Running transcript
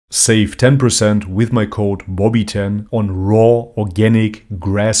Save 10% with my code BOBBY10 on raw, organic,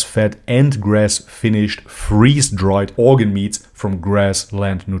 grass-fed and grass-finished, freeze-dried organ meats from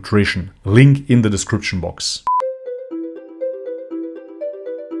Grassland Nutrition. Link in the description box.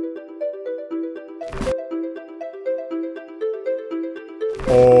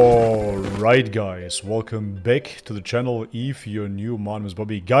 Alright guys, welcome back to the channel. If you're new, my name is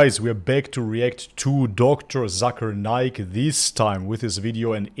Bobby. Guys, we're back to react to Dr. Zakir Naik, this time with this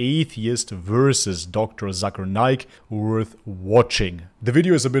video An Atheist versus Dr. Zakir Naik, worth watching. The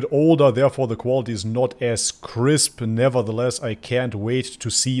video is a bit older, therefore the quality is not as crisp. Nevertheless, I can't wait to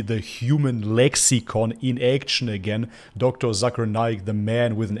see the human lexicon in action again. Dr. Zakir Naik, the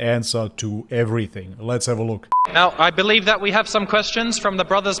man with an answer to everything. Let's have a look. Now, I believe that we have some questions from the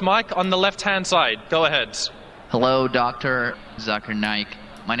brother's mic on the left-hand side. Go ahead. Hello, Dr. Zakir Naik.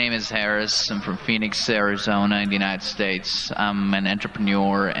 My name is Harris. I'm from Phoenix, Arizona in the United States. I'm an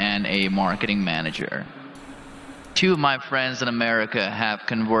entrepreneur and a marketing manager. Two of my friends in America have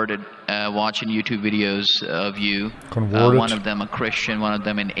converted watching YouTube videos of you. One of them a Christian, one of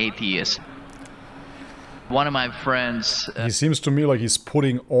them an atheist. One of my friends... he seems to me like he's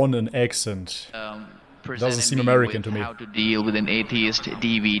putting on an accent. Doesn't seem American to me. How to deal with an atheist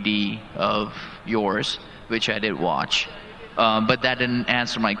DVD of yours, which I did watch. But that didn't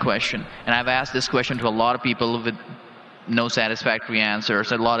answer my question. And I've asked this question to a lot of people with no satisfactory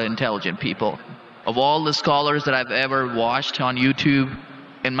answers, a lot of intelligent people. Of all the scholars that I've ever watched on YouTube,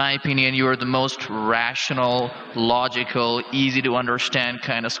 in my opinion, you are the most rational, logical, easy to understand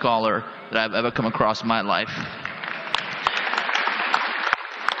kind of scholar that I've ever come across in my life.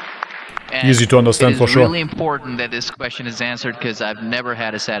 And easy to understand for sure. It's really important that this question is answered because I've never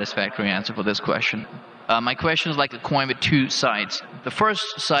had a satisfactory answer for this question. My question is like a coin with two sides. The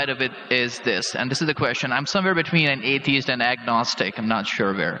first side of it is this, and this is the question. I'm somewhere between an atheist and agnostic. I'm not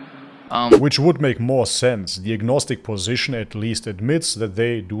sure where. Which would make more sense. The agnostic position at least admits that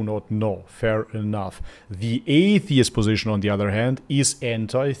they do not know. Fair enough. The atheist position, on the other hand, is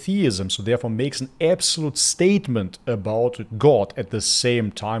anti-theism, so therefore makes an absolute statement about God. At the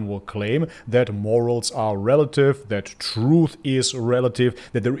same time will claim that morals are relative, that truth is relative,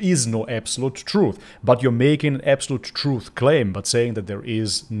 that there is no absolute truth. But you're making an absolute truth claim, but saying that there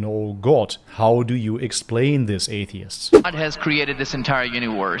is no God. How do you explain this, atheists? God has created this entire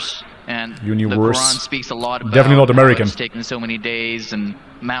universe. And the Quran speaks a lot about definitely not American. It's taken so many days and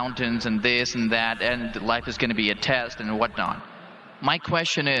mountains and this and that, and life is going to be a test and whatnot. My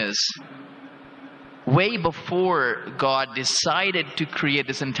question is, way before God decided to create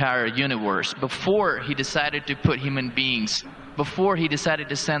this entire universe, before he decided to put human beings, before he decided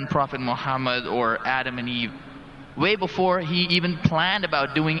to send Prophet Muhammad or Adam and Eve, way before he even planned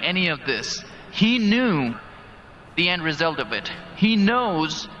about doing any of this, he knew the end result of it. He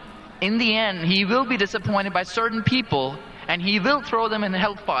knows in the end, he will be disappointed by certain people and he will throw them in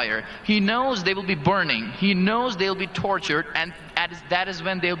hellfire. He knows they will be burning. He knows they'll be tortured, and that is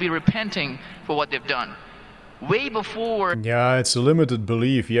when they'll be repenting for what they've done. Way before... Yeah, it's a limited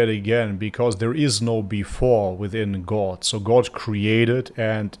belief yet again, because there is no before within God. So God created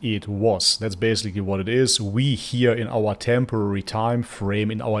and it was. That's basically what it is. We here in our temporary time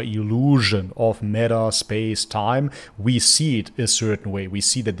frame, in our illusion of matter, space, time, we see it a certain way. We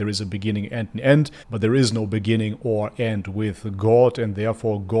see that there is a beginning and an end, but there is no beginning or end with God, and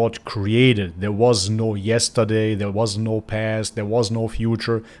therefore God created. There was no yesterday, there was no past, there was no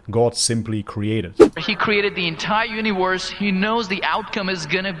future. God simply created. He created the entire universe. He knows the outcome is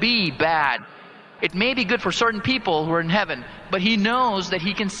gonna be bad. It may be good for certain people who are in heaven, but he knows that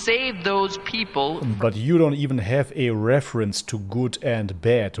he can save those people. But you don't even have a reference to good and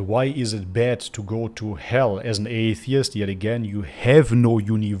bad. Why is it bad to go to hell? As an atheist, yet again, you have no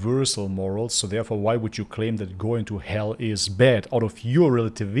universal morals, so therefore why would you claim that going to hell is bad? Out of your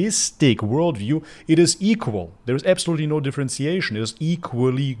relativistic worldview, it is equal. There is absolutely no differentiation. It is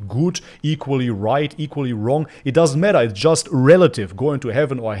equally good, equally right, equally wrong. It doesn't matter. It's just relative. Going to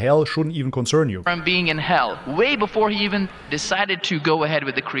heaven or hell shouldn't even concern you. From being in hell, way before he even decided to go ahead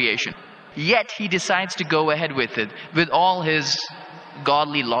with the creation. Yet he decides to go ahead with it, with all his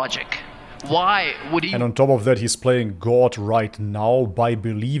godly logic. Why would he... And on top of that, he's playing God right now by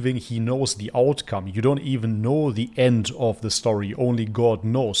believing he knows the outcome. You don't even know the end of the story. Only God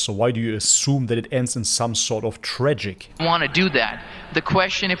knows. So why do you assume that it ends in some sort of tragic? Want to do that. The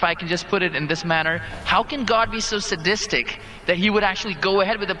question, if I can just put it in this manner, how can God be so sadistic that he would actually go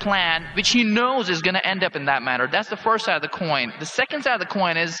ahead with a plan which he knows is going to end up in that manner? That's the first side of the coin. The second side of the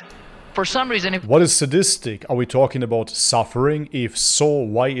coin is, For some reason, if What is sadistic? Are we talking about suffering? If so,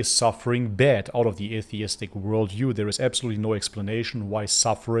 why is suffering bad? Out of the atheistic worldview, there is absolutely no explanation why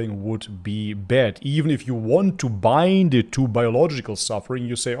suffering would be bad. Even if you want to bind it to biological suffering,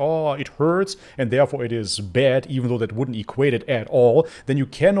 you say, oh, it hurts and therefore it is bad, even though that wouldn't equate it at all, then you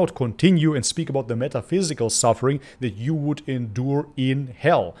cannot continue and speak about the metaphysical suffering that you would endure in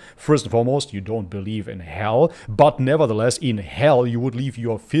hell. First and foremost, you don't believe in hell, but nevertheless, in hell, you would leave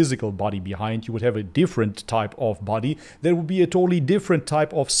your physical body behind. You would have a different type of body. There would be a totally different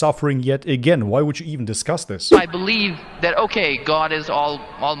type of suffering yet again. Why would you even discuss this? I believe that, okay, God is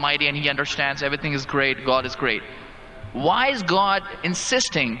almighty and he understands everything is great, God is great. Why is God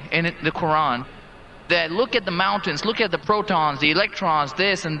insisting in the Quran that look at the mountains, look at the protons, the electrons,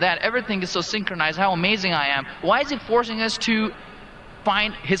 this and that, everything is so synchronized, how amazing I am. Why is he forcing us to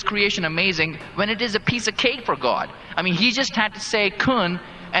find his creation amazing when it is a piece of cake for God? I mean, he just had to say kun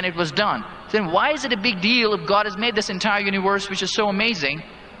and it was done. Then why is it a big deal if God has made this entire universe, which is so amazing?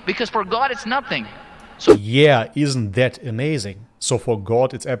 Because for God it's nothing. So yeah, isn't that amazing? So for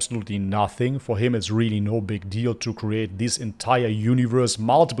God it's absolutely nothing. For him it's really no big deal to create this entire universe,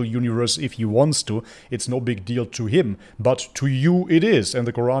 multiple universe if he wants to. It's no big deal to him, but to you it is. And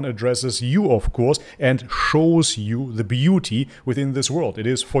the Quran addresses you, of course, and shows you the beauty within this world. It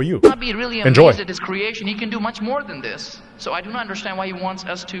is for you. not be really amazed Enjoy. at his creation. He can do much more than this. So I do not understand why he wants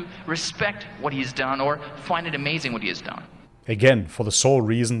us to respect what he's done or find it amazing what he has done. Again, for the sole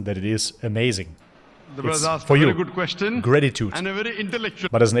reason that it is amazing. The brother asked for a very you. good question. Gratitude. And a very intellectual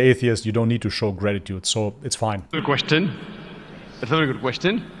But as an atheist, you don't need to show gratitude, so it's fine. question. It's a very good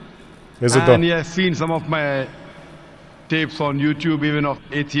question. Is it And though? he has seen some of my tapes on YouTube, even of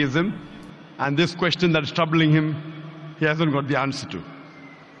atheism. And this question that's troubling him, he hasn't got the answer to.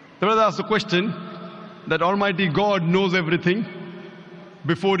 The brother asked the question that Almighty God knows everything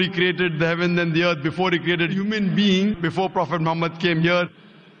before he created the heaven and the earth, before he created human being, before Prophet Muhammad came here,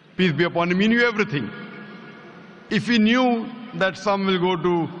 peace be upon him, he knew everything. If he knew that some will go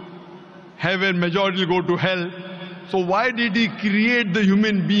to heaven, majority will go to hell, so why did he create the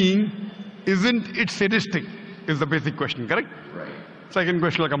human being? Isn't it sadistic? Is the basic question, correct? Right. Second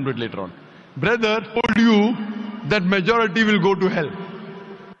question, I'll come to it later on. Brother told you that majority will go to hell.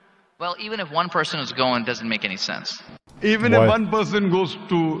 Well, even if one person is going, it doesn't make any sense. Even Why? if one person goes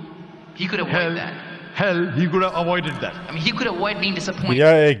to He could avoid hell, that. he could have avoided that. I mean, he could avoid being disappointed.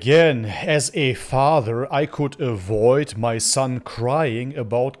 Yeah, again, as a father, I could avoid my son crying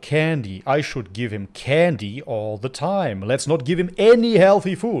about candy. I should give him candy all the time. Let's not give him any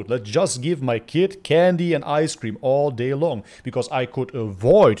healthy food. Let's just give my kid candy and ice cream all day long, because I could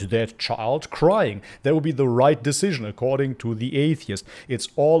avoid that child crying. That would be the right decision according to the atheist. It's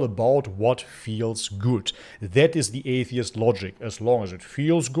all about what feels good. That is the atheist logic. As long as it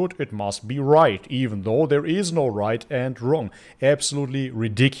feels good, it must be right, even though there is no right and wrong. Absolutely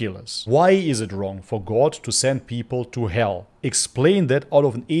ridiculous. Why is it wrong for God to send people to hell? Explain that out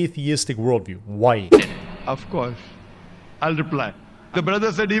of an atheistic worldview. Why? Of course. I'll reply. The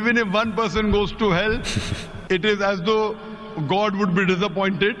brother said even if one person goes to hell, it is as though God would be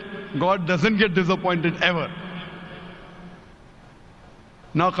disappointed. God doesn't get disappointed ever.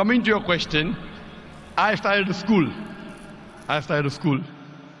 Now coming to your question, I started a school.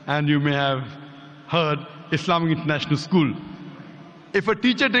 And you may have heard Islamic International School. If a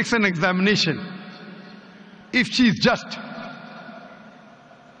teacher takes an examination, if she is just,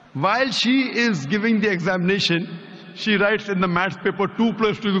 while she is giving the examination, she writes in the maths paper 2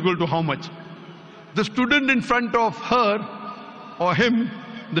 plus 2 is equal to how much? The student in front of her or him,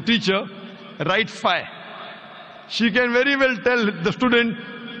 the teacher, writes 5. She can very well tell the student,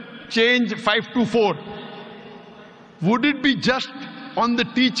 change 5 to 4. Would it be just on the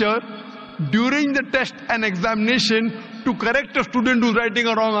teacher during the test and examination to correct a student who's writing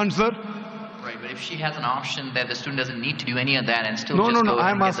a wrong answer? Right, but if she has an option that the student doesn't need to do any of that and still No, just no, go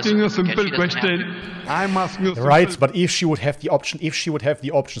I'm and get the asking you a certificate, simple she doesn't have question. I'm asking you a simple Right, but if she would have the option,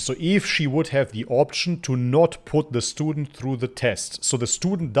 so if she would have the option to not put the student through the test, so the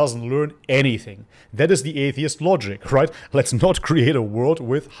student doesn't learn anything, that is the atheist logic, right? Let's not create a world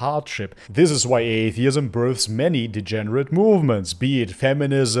with hardship. This is why atheism births many degenerate movements, be it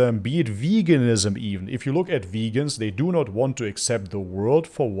feminism, be it veganism even. If you look at vegans, they do not want to accept the world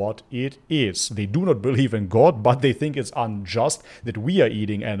for what it is. They do not believe in God, but they think it's unjust that we are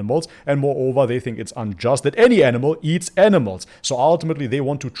eating animals, and moreover, they think it's unjust that any animal eats animals. So ultimately, they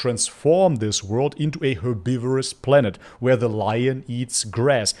want to transform this world into a herbivorous planet where the lion eats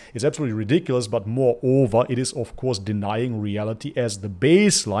grass. It's absolutely ridiculous, but moreover, it is of course denying reality as the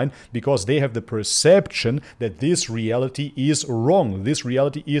baseline, because they have the perception that this reality is wrong, this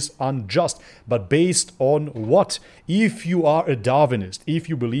reality is unjust. But based on what? If you are a Darwinist, if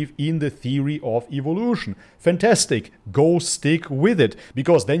you believe in the theory of evolution, fantastic, go stick with it,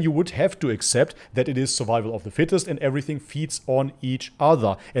 because then you would have to accept that it is survival of the fittest and everything feeds on each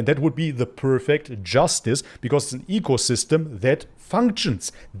other, and that would be the perfect justice, because it's an ecosystem that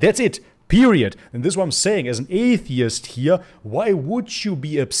functions. That's it. Period. And this is what I'm saying. As an atheist here, why would you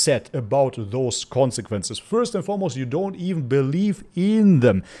be upset about those consequences? First and foremost, you don't even believe in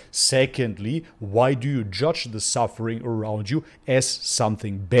them. Secondly, why do you judge the suffering around you as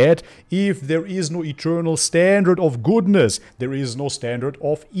something bad? If there is no eternal standard of goodness, there is no standard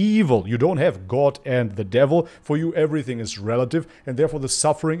of evil. You don't have God and the devil. For you, everything is relative, and therefore the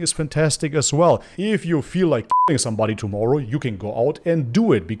suffering is fantastic as well. If you feel like somebody tomorrow, you can go out and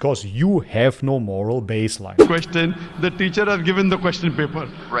do it, because you have no moral baseline. Question, the teacher has given the question paper.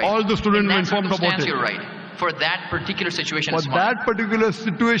 Right. All the students were informed about it. You're right. For that particular situation, For that particular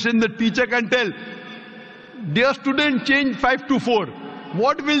situation, the teacher can tell, dear student, change 5 to 4.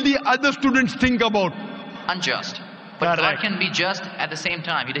 What will the other students think about? Unjust. But Correct. God can be just at the same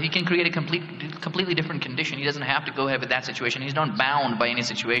time. He can create a completely different condition. He doesn't have to go ahead with that situation. He's not bound by any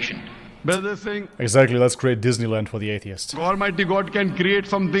situation. Brother saying, exactly, let's create Disneyland for the atheists. Almighty God can create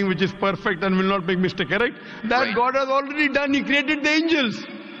something which is perfect and will not make mistake, correct? That Right. God has already done. He created the angels.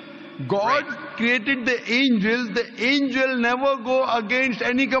 God created the angels. The angel never go against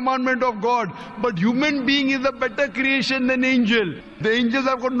any commandment of God. But human being is a better creation than angel. The angels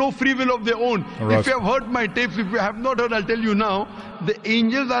have got no free will of their own. Right. If you have heard my tapes, if you have not heard, I'll tell you now. The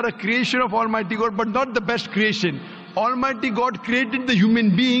angels are a creation of Almighty God, but not the best creation. Almighty God created the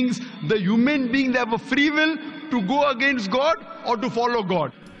human beings. The human beings have a free will to go against God or to follow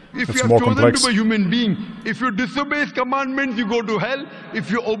God. If It's you have more chosen complex. to be a human being, if you disobey His commandments, you go to hell. If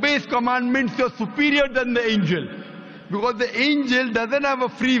you obey His commandments, you're superior than the angel. Because the angel doesn't have a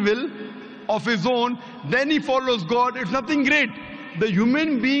free will of his own, then he follows God. It's nothing great. The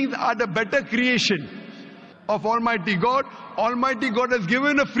human beings are the better creation of Almighty God. Almighty God has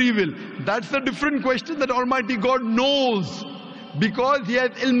given a free will. That's the different question, that Almighty God knows. Because He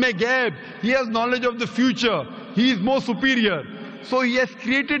has ilm ghaib, He has knowledge of the future. He is more superior. So He has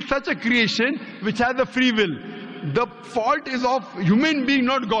created such a creation which has a free will. The fault is of human being,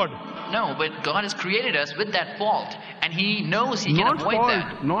 not God. No, but God has created us with that fault, and He knows He can Not avoid fault,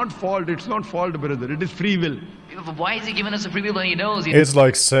 that. not fault. It's not fault, brother. It is free will. Why is He giving us a free will when He knows He... It's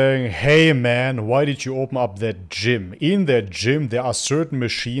like saying, hey man, why did you open up that gym? In that gym there are certain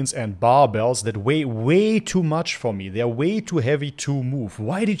machines and barbells that weigh way too much for me. They're way too heavy to move.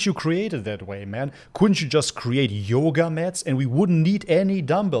 Why did you create it that way, man? Couldn't you just create yoga mats and we wouldn't need any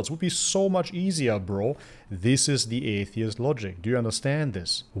dumbbells? It would be so much easier, bro. This is the atheist logic. Do you understand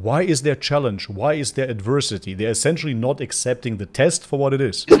this? Why is there challenge? Why is there adversity? They're essentially not accepting the test for what it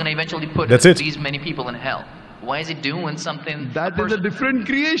is. He's going to eventually put That's it. these many people in hell. Why is He doing something? That is a different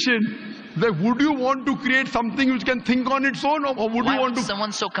creation. Like, would you want to create something which can think on its own, or would Why you want would to...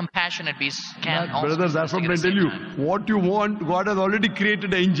 someone so compassionate can also Brother, be that's what something I at the tell same you. time? What you want, God has already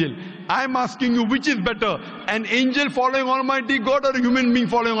created an angel. I'm asking you, which is better? An angel following Almighty God or a human being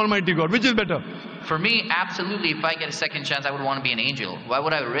following Almighty God? Which is better? For me, absolutely, if I get a second chance, I would want to be an angel. Why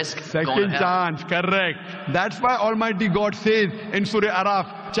would I risk going to Second hell? chance, correct. That's why Almighty God says in Surah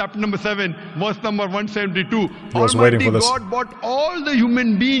Araf, chapter number 7, verse number 172, was waiting Almighty for this. God brought all the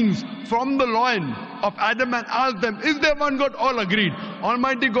human beings from the loin of Adam and asked them, is there one God? All agreed.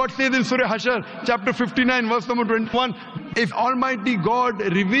 Almighty God says in Surah Hashar, chapter 59, verse number 21, if Almighty God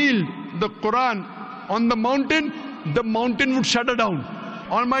revealed the Quran on the mountain would shudder down.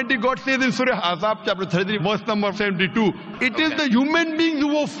 Almighty God says in Surah Azab chapter 33 verse number 72, it is the human beings who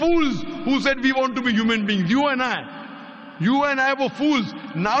were fools who said we want to be human beings. You and I were fools.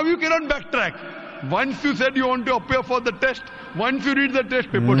 Now you cannot backtrack. Once you said you want to appear for the test, once you read the test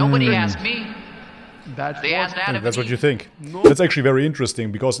paper. Nobody asked me. They asked Adam. That's what you think. No. That's actually very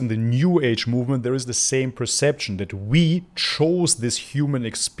interesting, because in the New Age movement there is the same perception that we chose this human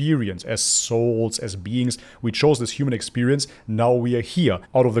experience as souls, as beings. We chose this human experience. Now we are here.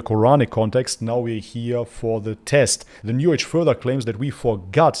 Out of the Quranic context, now we are here for the test. The New Age further claims that we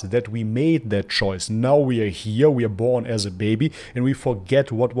forgot that we made that choice. Now we are here, we are born as a baby, and we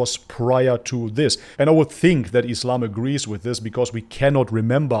forget what was prior to this. And I would think that Islam agrees with this, because we cannot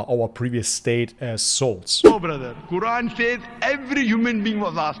remember our previous state as souls. No, brother. Quran says every human being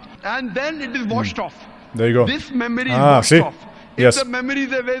was asked, and then it is washed off. There you go. This memory is washed see? off. If Yes. the memory is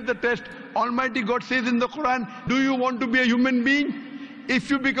there, where is the test? Almighty God says in the Quran, do you want to be a human being? If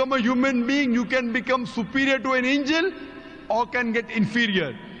you become a human being, you can become superior to an angel or can get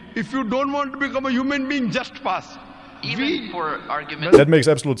inferior. If you don't want to become a human being, just pass. Even for argument. That makes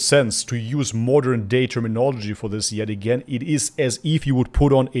absolute sense. To use modern day terminology for this yet again, it is as if you would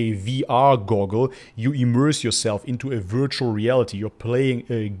put on a VR goggle, you immerse yourself into a virtual reality, you're playing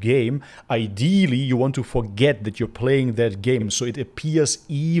a game. Ideally, you want to forget that you're playing that game, so it appears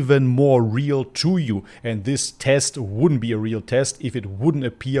even more real to you. And this test wouldn't be a real test if it wouldn't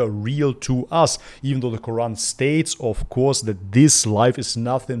appear real to us, even though the Quran states, of course, that this life is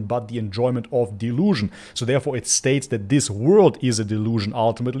nothing but the enjoyment of delusion. So therefore it states that this world is a delusion.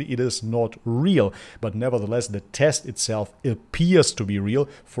 Ultimately, it is not real. But nevertheless, the test itself appears to be real.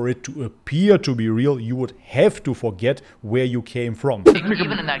 For it to appear to be real, you would have to forget where you came from.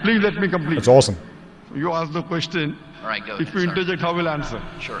 Even in that. Please let me complete. That's awesome. You ask the question. All right, go ahead. If you interject, I will answer.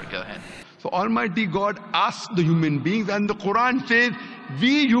 Sure, go ahead. So Almighty God asked the human beings, and the Quran says,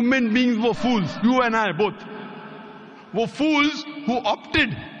 we human beings were fools. You and I both were fools who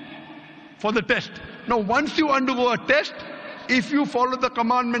opted for the test. Now, once you undergo a test, if you follow the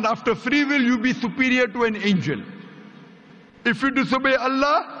commandment after free will, you be superior to an angel. If you disobey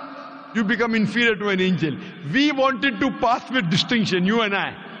Allah, you become inferior to an angel. We wanted to pass with distinction, you and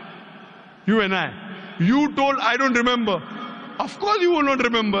I. You and I. You told, I don't remember. Of course you will not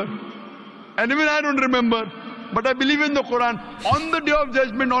remember. And even I don't remember. But I believe in the Quran. On the day of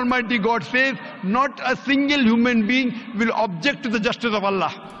judgment, Almighty God says, not a single human being will object to the justice of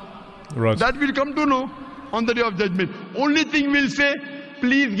Allah. Right. That will come to know on the day of judgment. Only thing we'll say,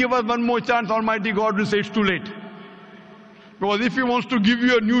 please give us one more chance. Almighty God will say it's too late. Because if He wants to give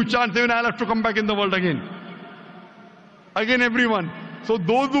you a new chance, then I'll have to come back in the world again. Again, everyone. So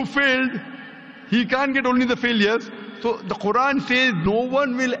those who failed, He can't get only the failures. So the Quran says no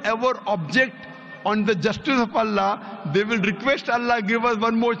one will ever object on the justice of Allah. They will request Allah, give us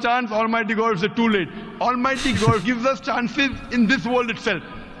one more chance. Almighty God will say too late. Almighty God gives us chances in this world itself.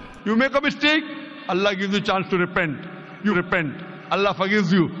 You make a mistake, Allah gives you a chance to repent. You repent, Allah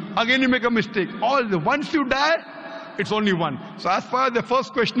forgives you. Again you make a mistake. Once you die, it's only one. So as far as the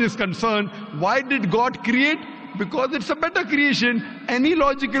first question is concerned, why did God create? Because it's a better creation. Any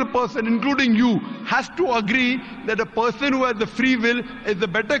logical person, including you, has to agree that a person who has the free will is a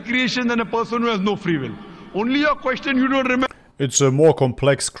better creation than a person who has no free will. Only your question you don't remember. It's a more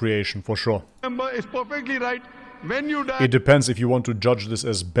complex creation, for sure. It's perfectly right. When you die, It depends if you want to judge this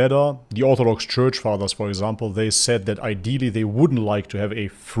as better. The Orthodox Church Fathers, for example, they said that ideally they wouldn't like to have a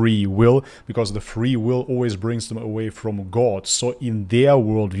free will, because the free will always brings them away from God. So in their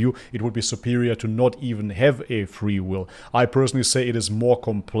worldview, it would be superior to not even have a free will. I personally say it is more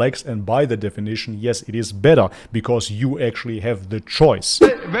complex, and by the definition, yes, it is better, because you actually have the choice.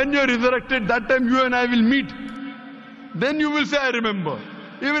 when you're resurrected, that time you and I will meet. Then you will say, I remember.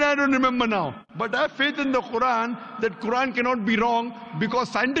 Even I don't remember now. But I have faith in the Quran that Quran cannot be wrong, because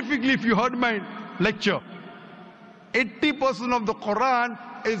scientifically, if you heard my lecture, 80% of the Quran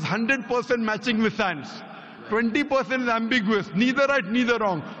is 100% matching with science. 20% is ambiguous, neither right, neither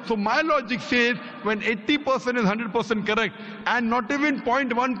wrong. So my logic says when 80% is 100% correct and not even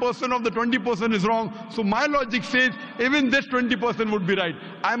 0.1% of the 20% is wrong, so my logic says even this 20% would be right.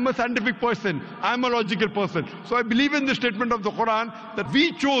 I'm a scientific person, I'm a logical person. So I believe in the statement of the Quran that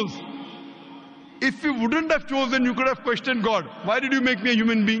we chose. If you wouldn't have chosen, you could have questioned God. Why did you make me a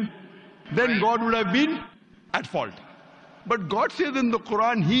human being? Then God would have been at fault. But God says in the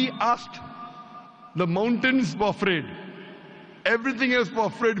Quran, He asked, the mountains were afraid. Everything else was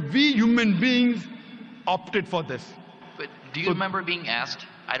afraid. We human beings opted for this. But do you remember being asked?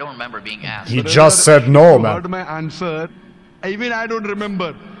 I don't remember being asked. He just said no, You man. heard my answer. Even I don't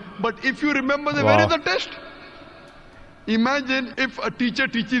remember. But if you remember, then where is the test? Imagine if a teacher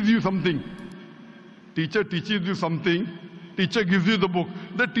teaches you something. Teacher teaches you something. Teacher gives you the book.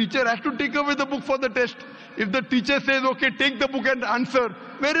 The teacher has to take away the book for the test. If the teacher says, okay, take the book and answer,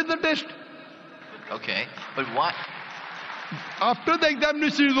 where is the test? Okay, but why? After the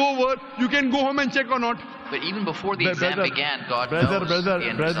examination is over, you can go home and check or not. But even before the exam began, God knows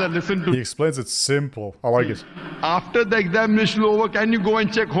Brother, listen to He explains it simple. I like it. After the examination is over, can you go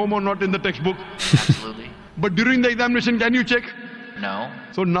and check home or not in the textbook? Absolutely. But during the examination, can you check? No.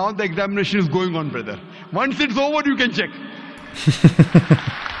 So now the examination is going on, brother. Once it's over, you can check.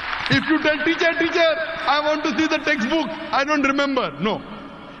 If you tell teacher, I want to see the textbook, I don't remember. No.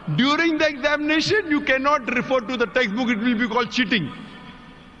 During the examination, you cannot refer to the textbook. It will be called cheating.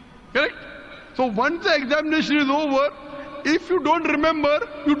 Correct? So once the examination is over, if you don't remember,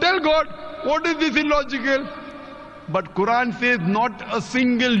 you tell God, what is this illogical? But Quran says not a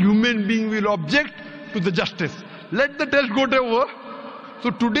single human being will object to the justice. Let the test go over. So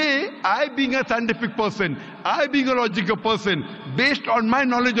today, I being a scientific person, I being a logical person, based on my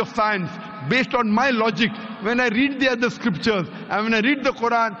knowledge of science, based on my logic, when I read the other scriptures and when I read the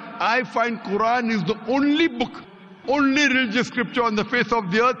Quran, I find Quran is the only book, only religious scripture on the face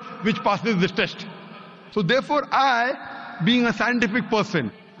of the earth which passes this test. So therefore I, being a scientific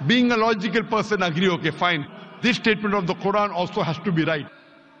person, being a logical person, agree, okay, fine. This statement of the Quran also has to be right.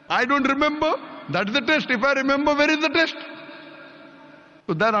 I don't remember, that is the test. If I remember, where is the test?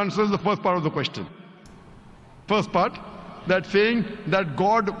 So that answers the first part of the question. First part, that saying that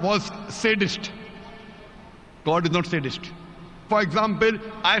God was sadist. God is not sadist. For example,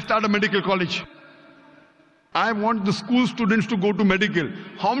 I start a medical college. I want the school students to go to medical.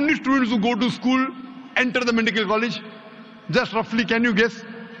 How many students who go to school enter the medical college? Just roughly, can you guess?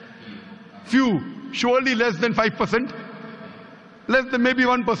 Few. Surely less than 5%. Less than maybe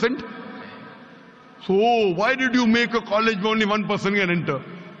 1%. So why did you make a college where only one person can enter?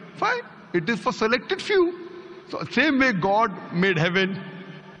 Fine. It is for selected few. So same way God made heaven,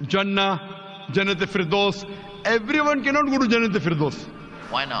 Jannah, Jannat-e-Firdaus. Everyone cannot go to Jannat-e-Firdaus.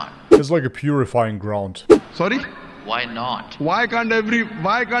 Why not? It's like a purifying ground. Sorry? Why not? Why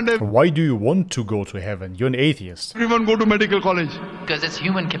do you want to go to heaven? You're an atheist. Everyone go to medical college. Because it's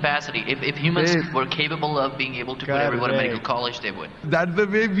human capacity. If humans were capable of being able to put everyone in medical college, they would. That's the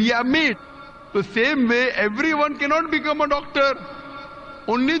way we are made. The same way, everyone cannot become a doctor.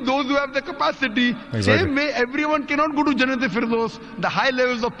 Only those who have the capacity. Exactly. Same way, everyone cannot go to Jannat-e-Firdaus, the high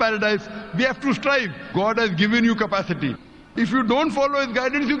levels of paradise. We have to strive. God has given you capacity. If you don't follow His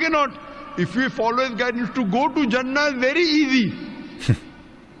guidance, you cannot. If you follow His guidance to go to Jannah, is very easy.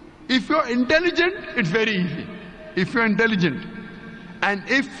 If you're intelligent, it's very easy. If you're intelligent. And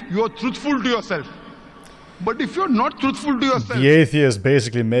if you're truthful to yourself. But if you're not truthful to yourself... The atheist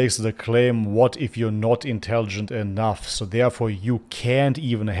basically makes the claim, what if you're not intelligent enough? So therefore you can't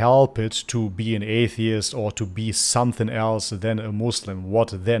even help it to be an atheist or to be something else than a Muslim.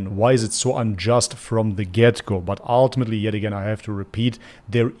 What then? Why is it so unjust from the get-go? But ultimately, yet again, I have to repeat,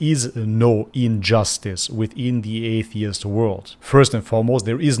 there is no injustice within the atheist world. First and foremost,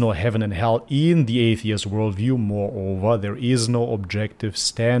 there is no heaven and hell in the atheist worldview. Moreover, there is no objective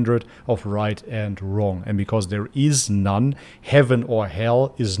standard of right and wrong. And because there is none, heaven or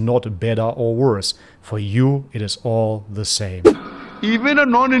hell is not better or worse. For you, it is all the same. Even a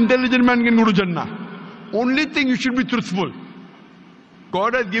non-intelligent man can go to Jannah. Only thing, you should be truthful.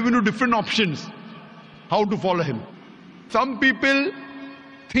 God has given you different options how to follow Him. Some people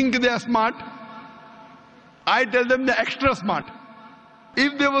think they are smart. I tell them they're extra smart.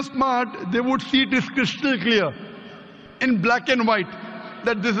 If they were smart, they would see it is crystal clear, in black and white,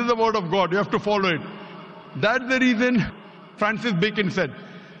 that this is the word of God. You have to follow it. That's the reason Francis Bacon said,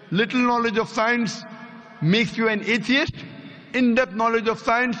 little knowledge of science makes you an atheist. In-depth knowledge of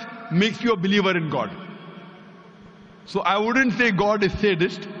science makes you a believer in God. So I wouldn't say God is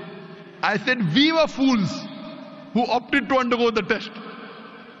sadist. I said we were fools who opted to undergo the test.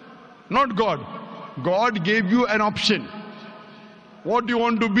 Not God. God gave you an option. What do you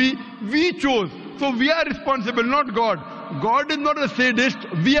want to be? We chose. So we are responsible, not God. God is not a sadist.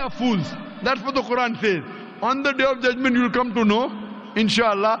 We are fools. That's what the Quran says. On the day of judgment, you will come to know,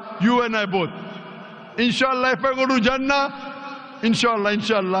 inshallah, you and I both. Inshallah, if I go to Jannah,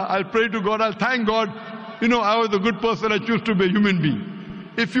 inshallah, I'll pray to God, I'll thank God. You know, I was a good person, I choose to be a human being.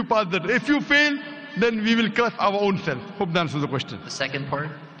 If you pass that, if you fail, then we will curse our own self. Hope that answers the question. The second part?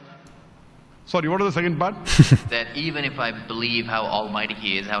 Sorry, what was the second part? That even if I believe how almighty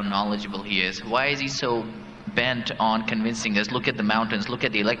He is, how knowledgeable He is, why is He so bent on convincing us, look at the mountains, look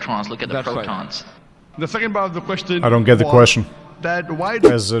at the electrons, look at the protons? Right. The second part of the question... I don't get the question. That why...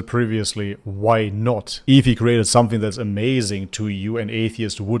 As previously, why not? If He created something that's amazing to you, an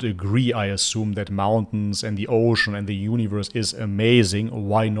atheist would agree, I assume, that mountains and the ocean and the universe is amazing.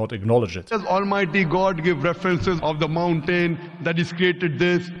 Why not acknowledge it? Does Almighty God give references of the mountain that He's created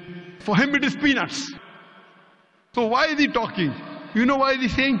this? For Him it is peanuts. So why is he talking? You know why is he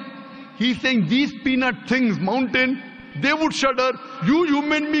saying? He's saying these peanut things, mountain, they would shudder. You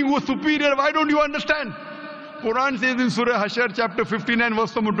human being who are superior, why don't you understand? Quran says in Surah Hashar chapter 59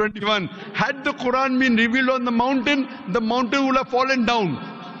 verse number 21, had the Quran been revealed on the mountain would have fallen down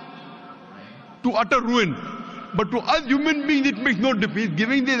to utter ruin. But to us human beings it makes no difference. He's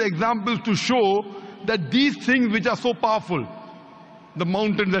giving these examples to show that these things which are so powerful, the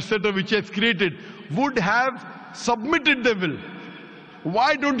mountains etc. which he has created, would have submitted their will.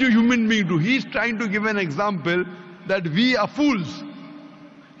 Why don't you human beings do? He's trying to give an example that we are fools.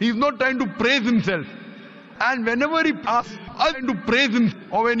 He's not trying to praise himself. And whenever he asks us to praise him,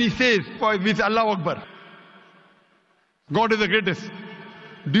 or when he says, we say Allah Akbar, God is the greatest.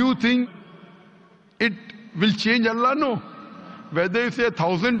 Do you think it will change Allah? No. Whether you say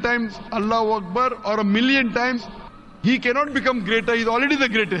 1,000 times Allah Akbar or 1,000,000 times, he cannot become greater. He's already the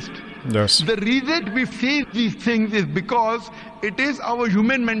greatest. Yes. The reason we say these things is because it is our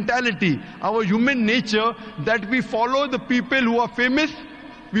human mentality, our human nature, that we follow the people who are famous,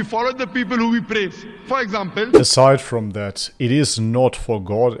 we follow the people who we praise. For example, aside from that, it is not for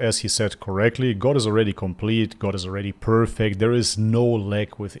God, as he said correctly. God is already complete, God is already perfect, there is no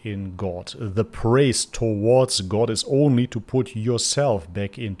lack within God. The praise towards God is only to put yourself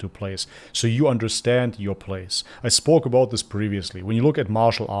back into place, so you understand your place. I spoke about this previously. When you look at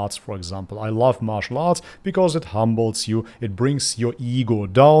martial arts, for example, I love martial arts because it humbles you, it brings your ego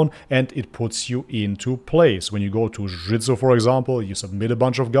down, and it puts you into place. When you go to jiu-jitsu, for example, you submit a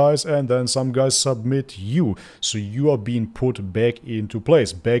bunch of guys and then some guys submit you, so you are being put back into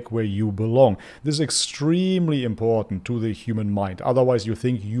place, back where you belong. This is extremely important to the human mind. Otherwise you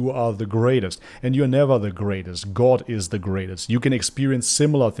think you are the greatest, and you're never the greatest. God is the greatest. You can experience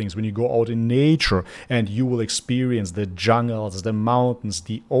similar things when you go out in nature, and you will experience the jungles, the mountains,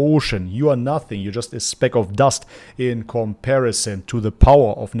 the ocean. You are nothing, you're just a speck of dust in comparison to the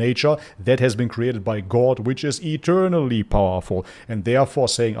power of nature that has been created by God, which is eternally powerful. And therefore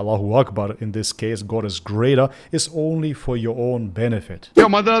saying Allahu Akbar, in this case God is greater, is only for your own benefit, your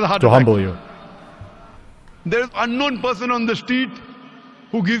mother has a heart to attack. humble you. There is an unknown person on the street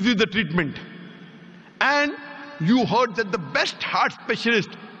who gives you the treatment, and you heard that the best heart specialist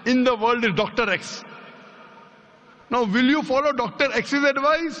in the world is Dr. X. Now will you follow Dr. X's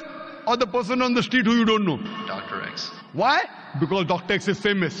advice or the person on the street who you don't know? Dr. X. Why? Because Dr. X is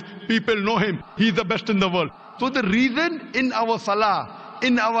famous, people know him, he's the best in the world. So the reason in our salah,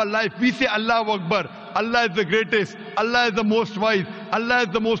 in our life, we say Allah Akbar, Allah is the greatest, Allah is the most wise, Allah is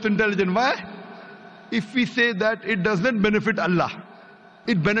the most intelligent. Why? If we say that, it doesn't benefit Allah,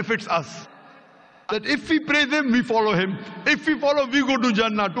 it benefits us. That if we praise him, we follow him. If we follow, we go to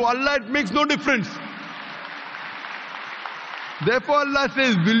Jannah. To Allah it makes no difference. Therefore Allah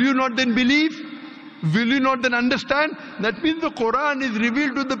says, will you not then believe? Will you not then understand? That means the Quran is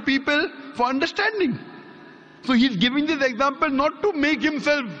revealed to the people for understanding. So he's giving this example not to make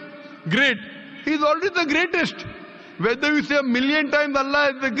himself great. He's already the greatest. Whether you say 1,000,000 times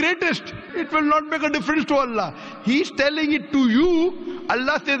Allah is the greatest, it will not make a difference to Allah. He's telling it to you.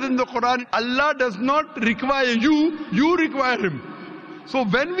 Allah says in the Quran, Allah does not require you, you require him. So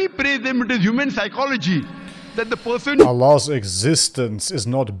when we praise him, it is human psychology. That the person... Allah's existence is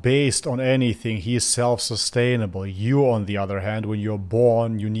not based on anything. He is self-sustainable. You, on the other hand, when you're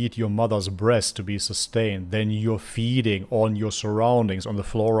born, you need your mother's breast to be sustained. Then you're feeding on your surroundings, on the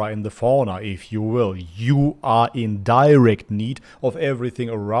flora and the fauna, if you will. You are in direct need of everything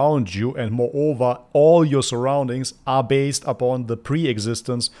around you, and moreover, all your surroundings are based upon the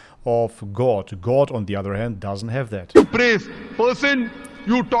pre-existence of God. God, on the other hand, doesn't have that. Praise person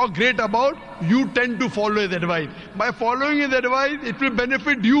you talk great about, you tend to follow his advice. By following his advice, it will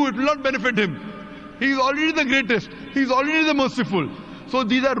benefit you, it will not benefit him. He is already the greatest, he is already the merciful. So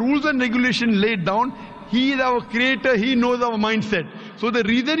these are rules and regulations laid down. He is our creator, he knows our mindset. So the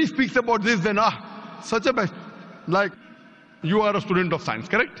reason he speaks about this, then such a best, like you are a student of science,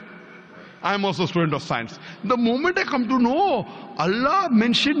 correct? I am also a student of science. The moment I come to know, Allah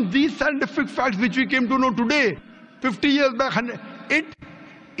mentioned these scientific facts which we came to know today, 50 years back, it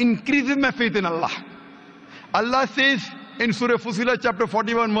increases my faith in Allah. Allah says in Surah Fussilat chapter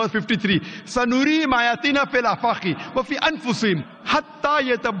 41 verse 53, Sanuri mayatina fil afaqi wa fi anfusihim hatta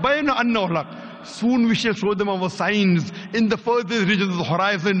yatabayyana annahu haq. Soon we shall show them our signs in the furthest regions of the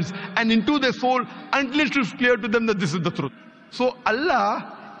horizons and into their soul until it is clear to them that this is the truth. So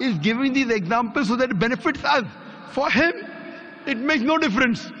Allah is giving these examples so that it benefits us. For him, it makes no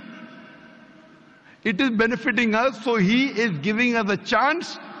difference. It is benefiting us, so he is giving us a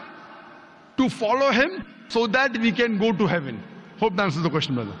chance to follow him so that we can go to heaven. Hope that answers the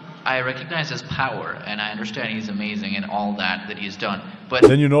question, brother. I recognize his power, and I understand he's amazing and all that he's done. But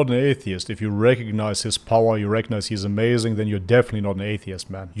then you're not an atheist. If you recognize his power, you recognize he's amazing, then you're definitely not an atheist,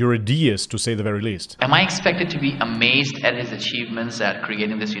 man. You're a deist, to say the very least. am I expected to be amazed at his achievements at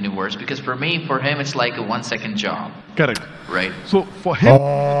creating this universe? Because for him, it's like a 1-second job. Correct. Right. So for him...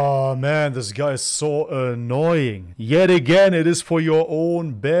 Oh, man, this guy is so annoying. Yet again, it is for your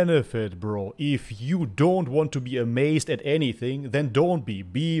own benefit, bro. If you don't want to be amazed at anything, then don't be.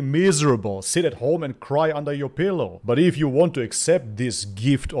 Be miserable. Sit at home and cry under your pillow. But if you want to accept this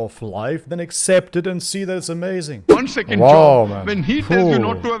gift of life, then accept it and see that it's amazing. 1-second Wow, job. man. When he tells you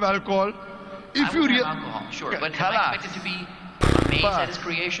not to have alcohol, if you... alcohol, sure, but am I expected to be amazed at his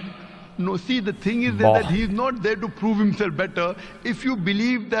creation? No, see, the thing is that he's not there to prove himself better. If you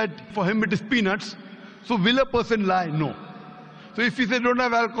believe that for him it is peanuts, so will a person lie? No. So if he says don't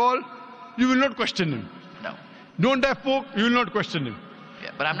have alcohol, you will not question him. No. Don't have pork, you will not question him.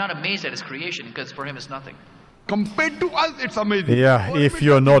 Yeah, but I'm not amazed at his creation because for him it's nothing. Compared to us, it's amazing. Yeah, if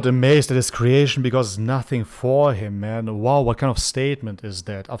you're not amazed at his creation because it's nothing for him, man. Wow, what kind of statement is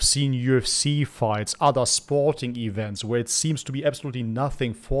that? I've seen UFC fights, other sporting events where it seems to be absolutely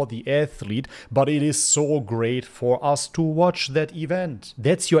nothing for the athlete, but it is so great for us to watch that event.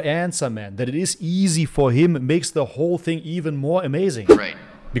 That's your answer, man. That it is easy for him makes the whole thing even more amazing. Right.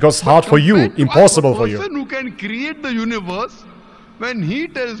 Because it's hard for you, impossible for you. The person who can create the universe, when he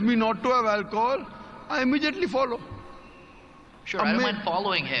tells me not to have alcohol, I immediately follow. Sure, I don't mind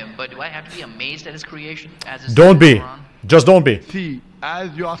following him, but do I have to be amazed at his creation? Don't be. Just don't be. See,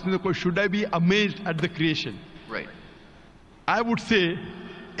 as you asked me the question, should I be amazed at the creation? Right. I would say,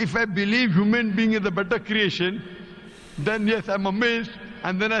 if I believe human being is a better creation, then yes, I'm amazed,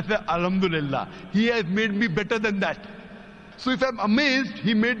 and then I say, Alhamdulillah, he has made me better than that. So if I'm amazed,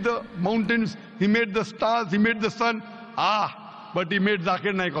 he made the mountains, he made the stars, he made the sun, but he made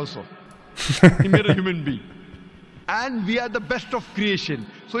Zakir Naik also. He made a human being. And we are the best of creation.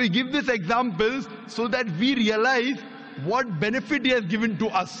 So he gives these examples so that we realize what benefit he has given to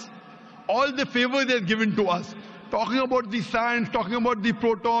us. All the favors he has given to us. Talking about the science, talking about the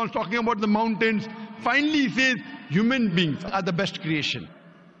protons, talking about the mountains. Finally he says, human beings are the best creation.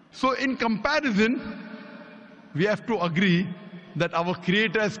 So in comparison, we have to agree that our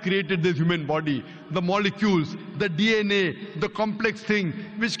Creator has created this human body, the molecules, the DNA, the complex thing,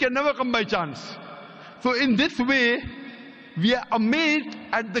 which can never come by chance. So in this way, we are amazed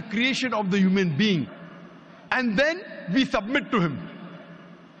at the creation of the human being. And then we submit to him.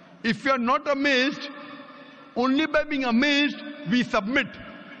 If we are not amazed, only by being amazed, we submit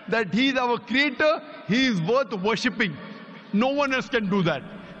that he is our Creator, he is worth worshipping. No one else can do that.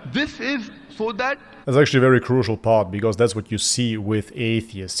 This is so that... That's actually a very crucial part, because that's what you see with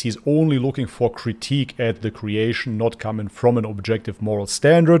atheists. He's only looking for critique at the creation, not coming from an objective moral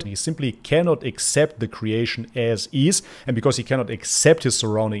standard. He simply cannot accept the creation as is, and because he cannot accept his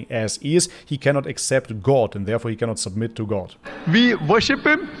surrounding as is, he cannot accept God, and therefore he cannot submit to God. We worship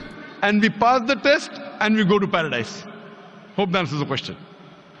him, and we pass the test, and we go to paradise. Hope that answers the question.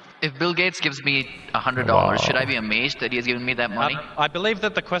 If Bill Gates gives me $100, should I be amazed that he has given me that money? I believe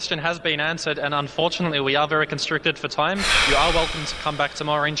that the question has been answered, and unfortunately we are very constricted for time. You are welcome to come back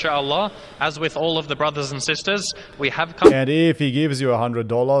tomorrow, inshallah. As with all of the brothers and sisters, we have come... And if he gives you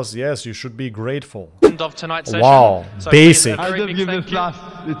 $100, yes, you should be grateful. End of tonight's session. Wow, So basic. please, a very I'll big just give thank this you.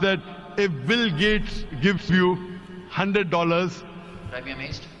 last. It said, if Bill Gates gives you $100, Should I be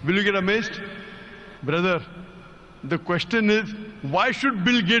amazed? will you get amazed? Brother, the question is, why should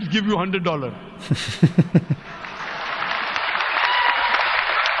Bill Gates give you $100?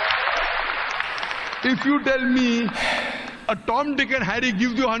 If you tell me a Tom, Dick and Harry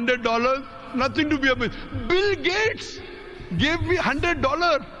gives you $100, nothing to be amazed. Bill Gates gave me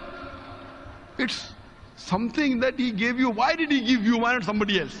 $100. It's something that he gave you. Why did he give you? Why not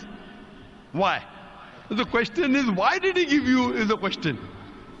somebody else? Why? The question is, why did he give you is the question.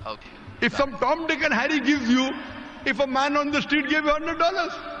 Okay. If some Tom, Dick and Harry gives you, if a man on the street gave you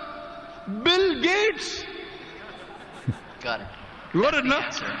 $100, Bill Gates. Got it. You got it, no?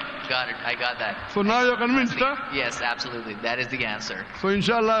 Answer. Got it. I got that. So now you're convinced, huh? Yes, absolutely. That is the answer. So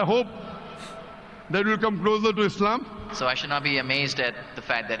inshallah, I hope that we'll come closer to Islam. So I should not be amazed at the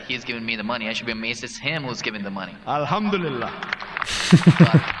fact that he's given me the money. I should be amazed it's him who's giving the money. Alhamdulillah.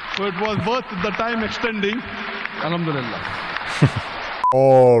 So it was worth the time extending. Alhamdulillah.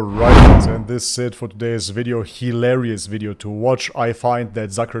 Alright guys, and this is it for today's video. Hilarious video to watch. I find that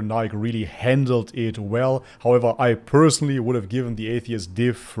Zakir Naik really handled it well. However, I personally would have given the atheist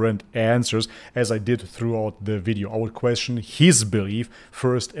different answers as I did throughout the video. I would question his belief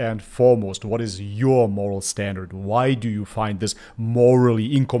first and foremost. What is your moral standard? Why do you find this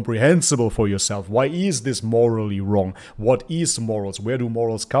morally incomprehensible for yourself? Why is this morally wrong? What is morals? Where do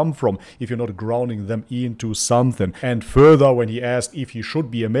morals come from if you're not grounding them into something? And further, when he asked if he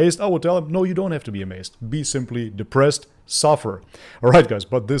should be amazed, I would tell him, no, you don't have to be amazed. Be simply depressed, suffer. Alright guys,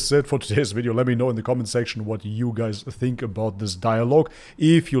 but this is it for today's video. Let me know in the comment section what you guys think about this dialogue.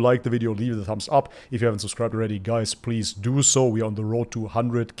 If you liked the video, leave it a thumbs up. If you haven't subscribed already, guys, please do so. We are on the road to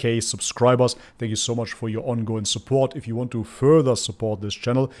 100k subscribers. Thank you so much for your ongoing support. If you want to further support this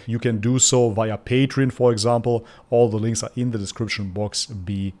channel, you can do so via Patreon, for example. All the links are in the description box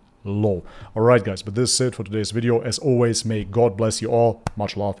below. Alright guys, but this is it for today's video. As always, may God bless you all.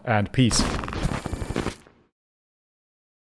 Much love and peace.